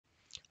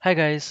Hi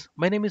guys,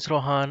 my name is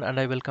Rohan and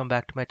I welcome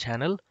back to my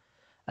channel.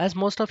 As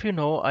most of you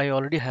know, I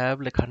already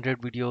have like 100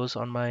 videos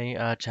on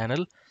my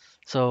channel.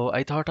 So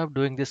I thought of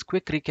doing this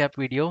quick recap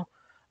video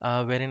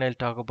wherein I'll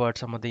talk about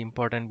some of the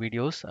important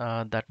videos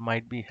that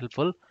might be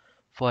helpful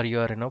for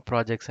your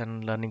projects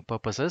and learning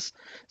purposes.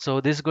 So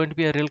this is going to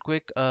be a real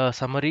quick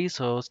summary,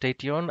 so stay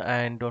tuned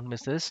and don't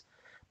miss this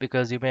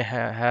because you may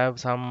have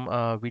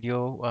some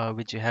video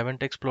which you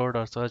haven't explored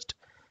or searched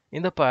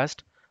in the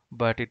past,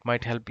 but it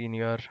might help in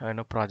your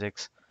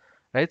projects.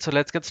 Right, so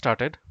let's get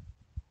started.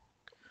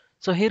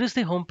 So here is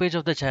the homepage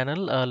of the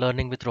channel,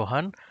 Learning with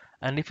Rohan.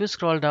 And if you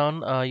scroll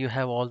down, you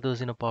have all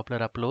those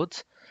popular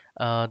uploads,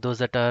 those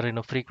that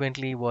are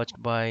frequently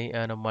watched by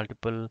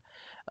multiple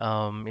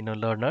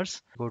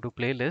learners. Go to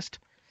playlist.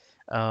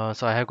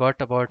 So I have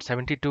got about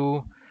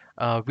 72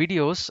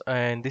 videos,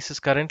 and this is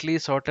currently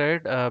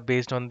sorted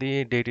based on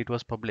the date it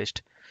was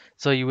published.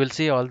 So you will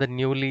see all the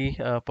newly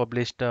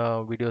published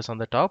videos on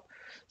the top.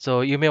 So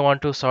you may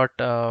want to sort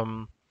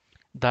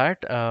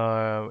that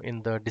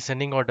in the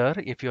descending order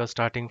if you are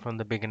starting from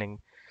the beginning,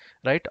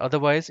 right?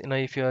 Otherwise,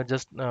 if you are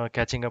just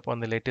catching up on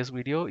the latest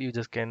video, you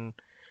just can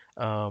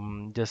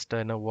just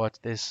watch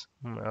this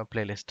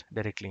playlist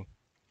directly.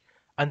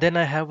 And then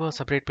I have a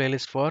separate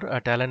playlist for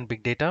talent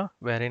big data,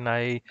 wherein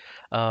I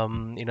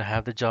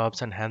have the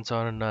jobs and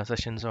hands-on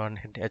sessions on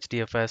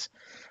HDFS,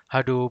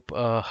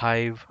 Hadoop,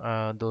 Hive,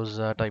 those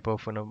type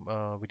of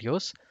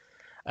videos.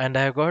 And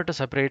I have got a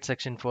separate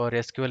section for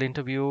SQL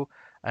interview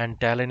and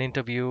talent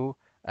interview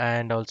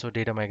and also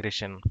data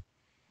migration,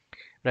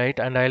 right?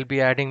 And I'll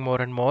be adding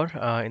more and more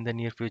in the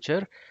near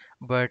future.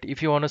 But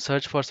if you want to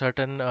search for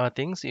certain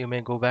things, you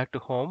may go back to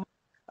home,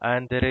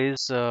 and there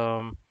is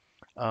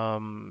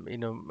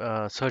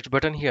search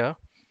button here.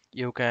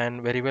 You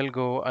can very well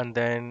go and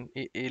then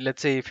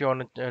let's say if you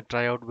want to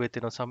try out with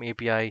some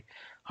API,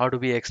 how do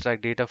we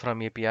extract data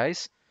from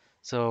APIs?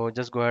 So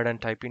just go ahead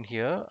and type in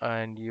here,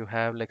 and you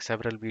have like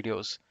several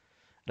videos,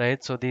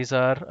 right? So these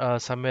are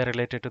somewhere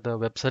related to the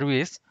web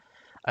service.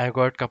 I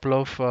got couple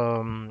of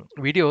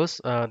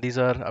videos. These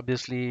are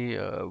obviously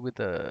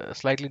with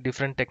slightly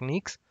different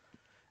techniques,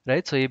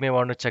 right? So you may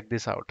want to check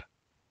this out.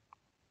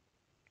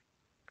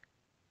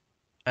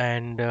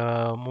 And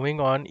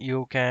moving on,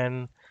 you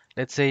can,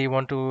 let's say you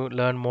want to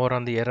learn more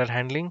on the error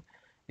handling.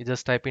 You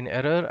just type in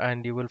error,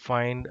 and you will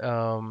find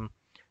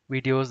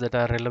videos that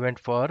are relevant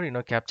for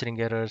capturing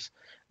errors.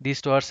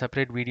 These two are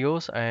separate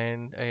videos,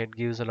 and it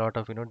gives a lot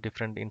of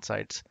different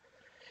insights,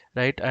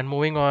 right? And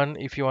moving on,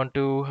 if you want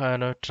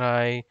to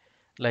try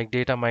like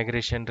data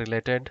migration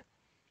related,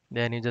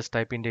 then you just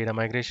type in data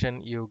migration.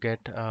 You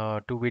get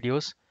two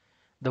videos.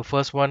 The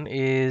first one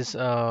is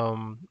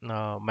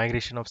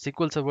migration of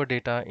SQL Server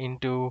data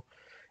into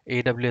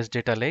AWS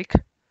Data Lake,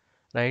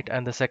 right?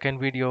 And the second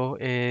video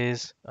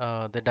is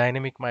the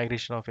dynamic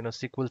migration of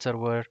SQL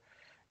Server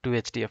to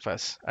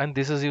HDFS. And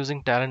this is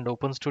using Talend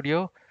Open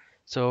Studio,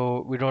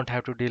 so we don't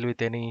have to deal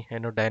with any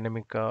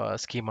dynamic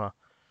schema,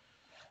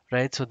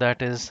 right? So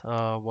that is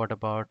what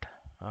about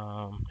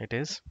it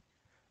is.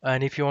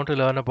 And if you want to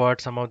learn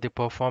about some of the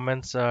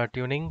performance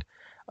tuning,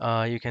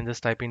 you can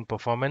just type in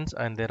performance,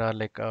 and there are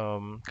like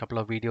couple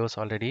of videos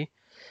already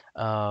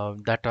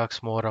that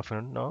talks more of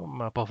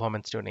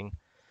performance tuning.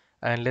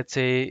 And let's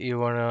say you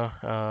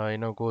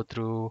wanna go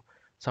through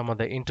some of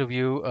the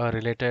interview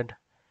related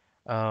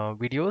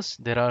videos.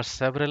 There are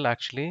several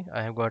actually.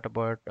 I have got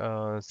about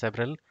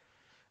several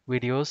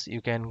videos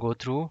you can go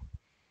through.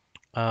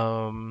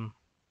 Um,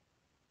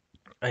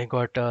 I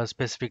got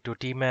specific to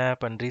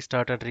TMAP and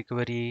restart and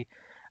recovery,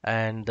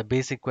 and the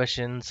basic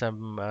questions,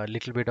 some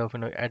little bit of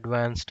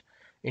advanced,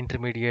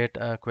 intermediate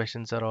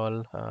questions are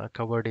all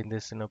covered in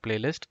this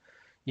playlist.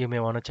 You may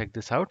want to check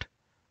this out.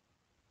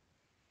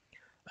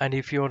 And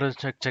if you want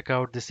to check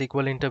out the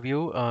SQL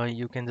interview,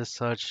 you can just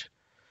search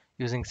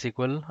using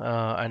SQL,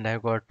 and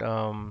I've got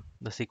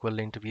the SQL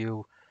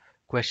interview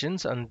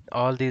questions, and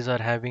all these are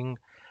having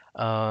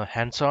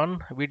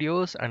hands-on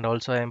videos, and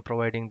also I am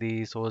providing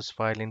the source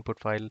file, input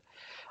file,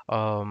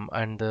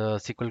 and the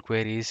SQL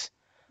queries.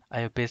 I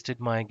have pasted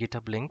my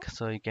GitHub link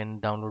so you can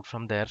download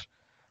from there,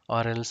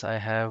 or else I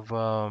have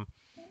a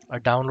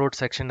download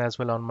section as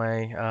well on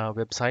my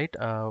website.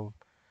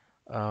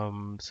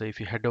 So if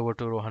you head over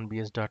to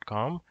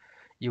rohanbs.com,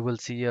 you will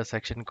see a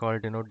section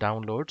called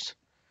downloads,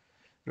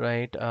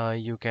 right?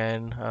 You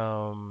can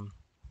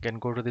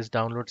go to this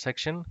download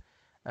section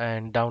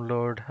and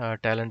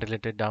download talent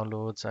related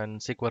downloads and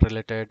SQL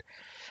related.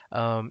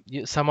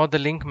 Some of the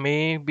link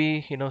may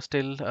be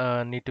still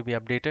need to be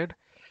updated.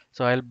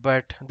 So I'll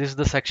but this is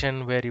the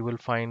section where you will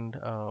find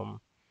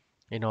all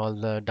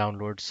the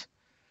downloads.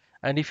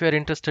 And if you're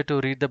interested to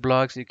read the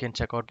blogs, you can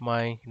check out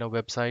my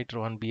website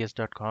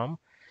rohanbs.com,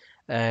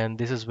 and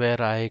this is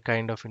where I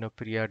kind of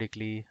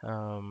periodically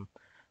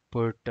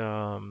put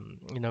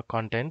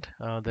content,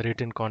 the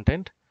written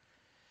content.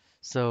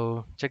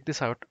 So check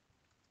this out.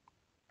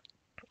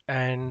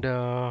 And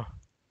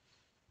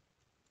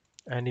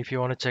and if you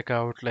want to check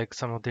out like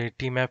some of the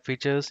tmap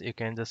features, you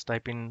can just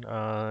type in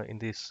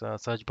this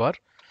search bar.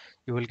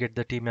 You will get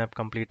the tmap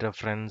complete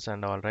reference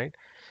and all, right?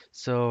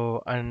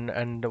 So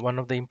and one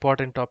of the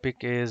important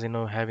topic is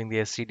having the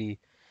SCD.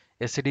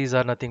 SCDs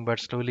are nothing but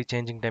slowly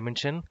changing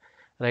dimension,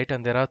 right?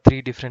 And there are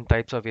three different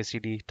types of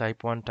SCD: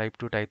 type 1, type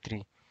 2, type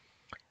 3,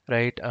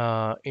 right?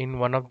 In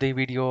one of the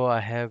video, I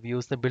have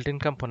used the built-in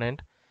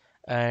component,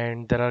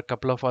 and there are a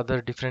couple of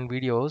other different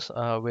videos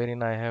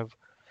wherein I have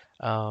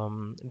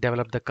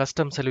developed the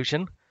custom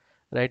solution,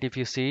 right? If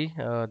you see,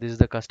 this is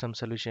the custom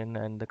solution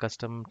and the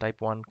custom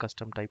type 1,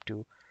 custom type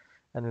 2,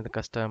 and then the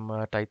custom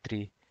type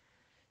 3.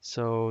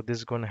 So this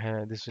is going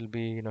to this will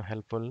be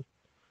helpful.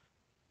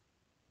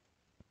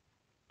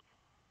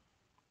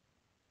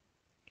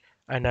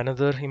 And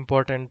another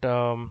important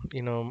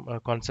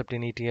concept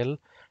in ETL,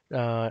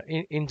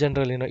 in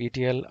general,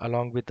 ETL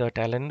along with the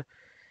Talend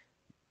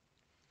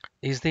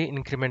is the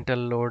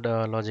incremental load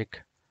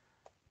logic.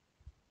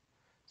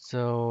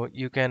 So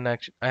you can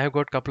actually, I have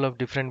got couple of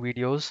different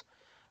videos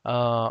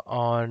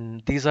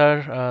on these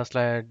are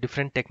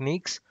different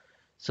techniques.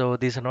 So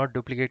these are not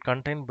duplicate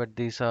content, but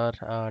these are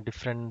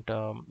different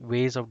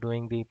ways of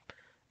doing the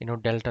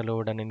delta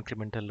load and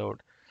incremental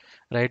load,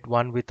 right?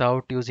 One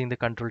without using the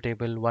control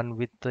table, one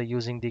with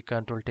using the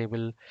control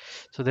table.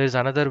 So there's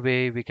another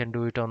way we can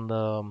do it on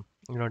the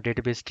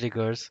database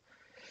triggers.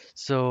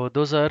 So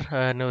those are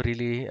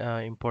really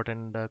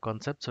important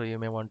concepts. So you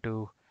may want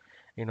to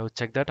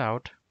check that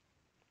out.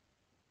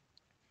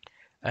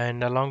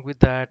 And along with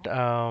that,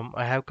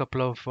 I have a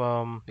couple of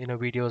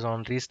videos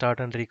on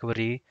restart and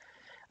recovery,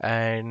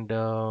 and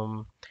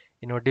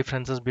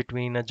differences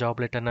between a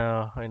joblet and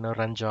a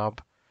run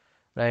job,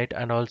 right?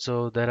 And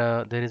also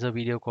there is a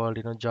video called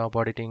job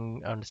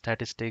auditing and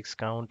statistics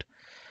count.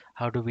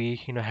 How do we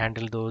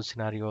handle those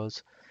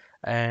scenarios?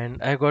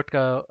 And I got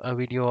a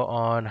video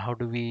on how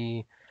do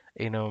we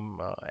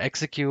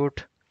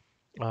execute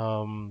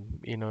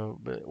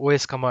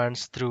OS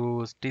commands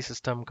through the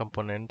system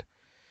component,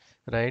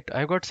 right?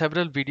 I've got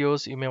several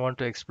videos. You may want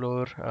to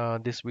explore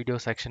this video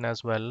section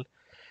as well.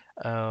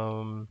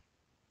 Um,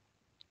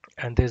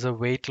 and there's a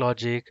wait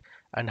logic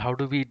and how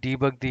do we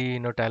debug the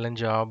talent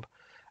job.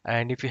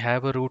 And if you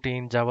have a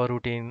routine, Java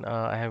routine,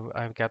 I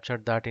have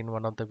captured that in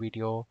one of the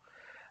video.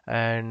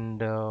 And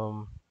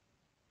some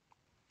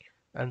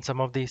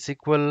of the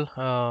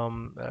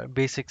SQL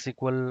basic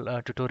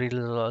SQL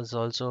tutorials is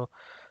also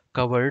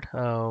covered.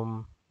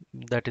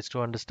 That is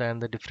to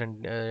understand the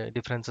different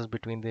differences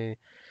between the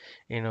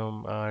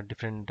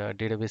different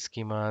database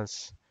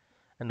schemas.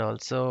 And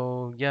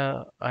also,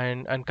 yeah,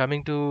 and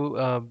coming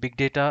to big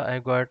data, I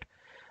got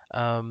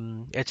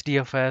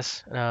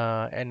HDFS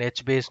and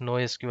HBase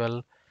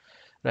NoSQL,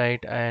 right?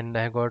 And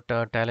I got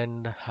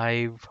Talend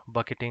Hive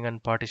bucketing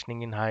and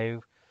partitioning in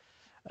Hive.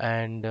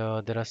 And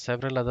there are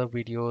several other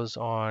videos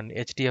on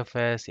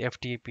HDFS,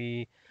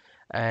 FTP,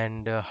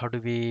 and how do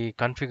we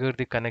configure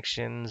the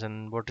connections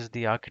and what is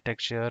the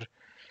architecture,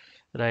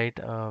 right?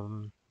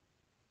 And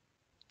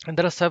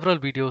there are several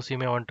videos you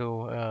may want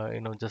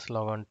to just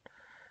log on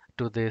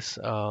to this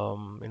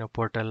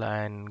portal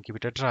and give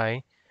it a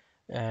try.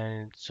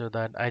 And so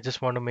that I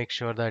just want to make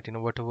sure that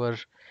whatever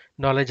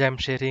knowledge I'm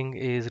sharing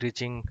is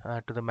reaching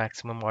to the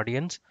maximum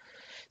audience.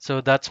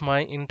 So that's my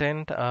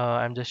intent.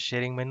 I'm just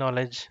sharing my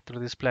knowledge through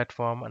this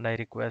platform, and I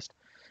request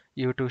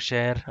you to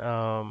share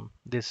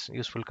this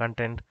useful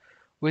content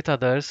with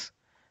others,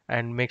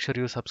 and make sure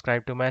you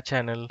subscribe to my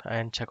channel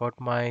and check out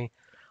my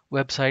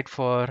website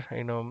for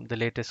the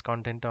latest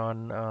content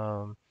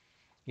on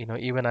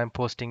even I'm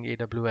posting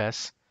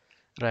AWS,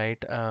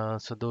 right?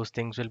 So those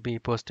things will be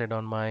posted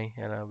on my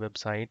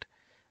website,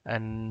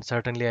 and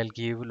certainly I'll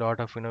give a lot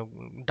of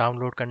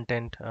download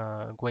content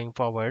going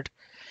forward.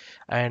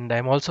 And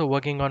I'm also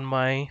working on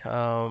my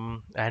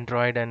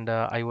Android and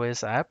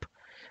iOS app.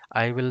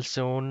 I will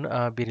soon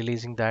be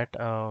releasing that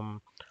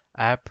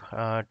app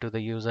to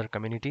the user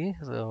community,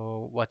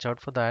 so watch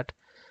out for that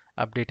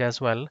update as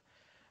well.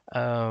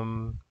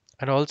 um,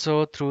 and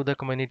also through the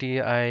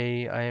community, I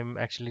am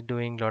actually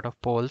doing a lot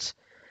of polls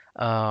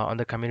on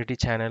the community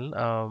channel.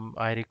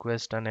 I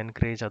request and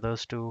encourage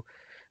others to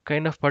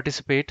kind of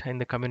participate in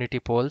the community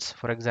polls.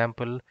 For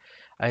example,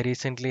 I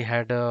recently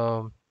had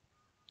a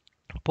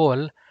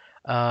poll,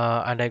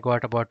 and I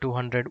got about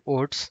 200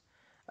 votes,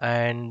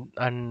 and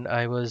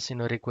I was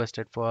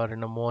requested for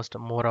most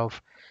more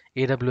of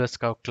AWS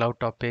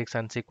cloud topics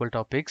and SQL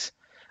topics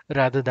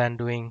rather than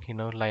doing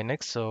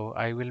Linux. So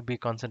I will be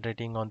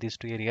concentrating on these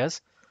two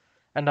areas,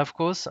 and of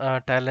course,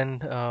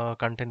 talent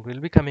content will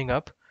be coming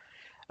up.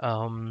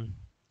 Um,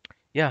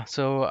 yeah,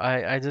 so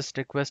I just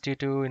request you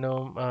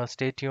to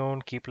stay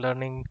tuned, keep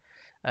learning,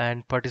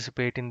 and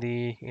participate in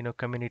the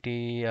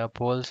community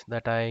polls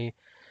that I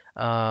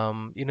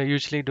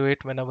usually do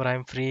it whenever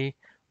I'm free,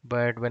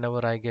 but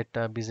whenever I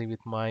get busy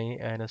with my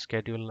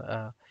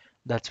schedule,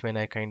 that's when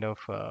I kind of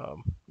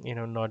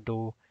not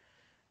do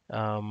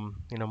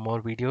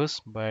more videos.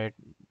 But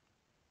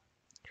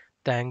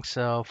thanks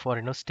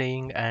for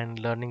staying and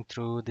learning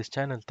through this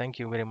channel. Thank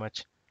you very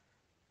much.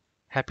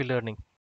 Happy learning.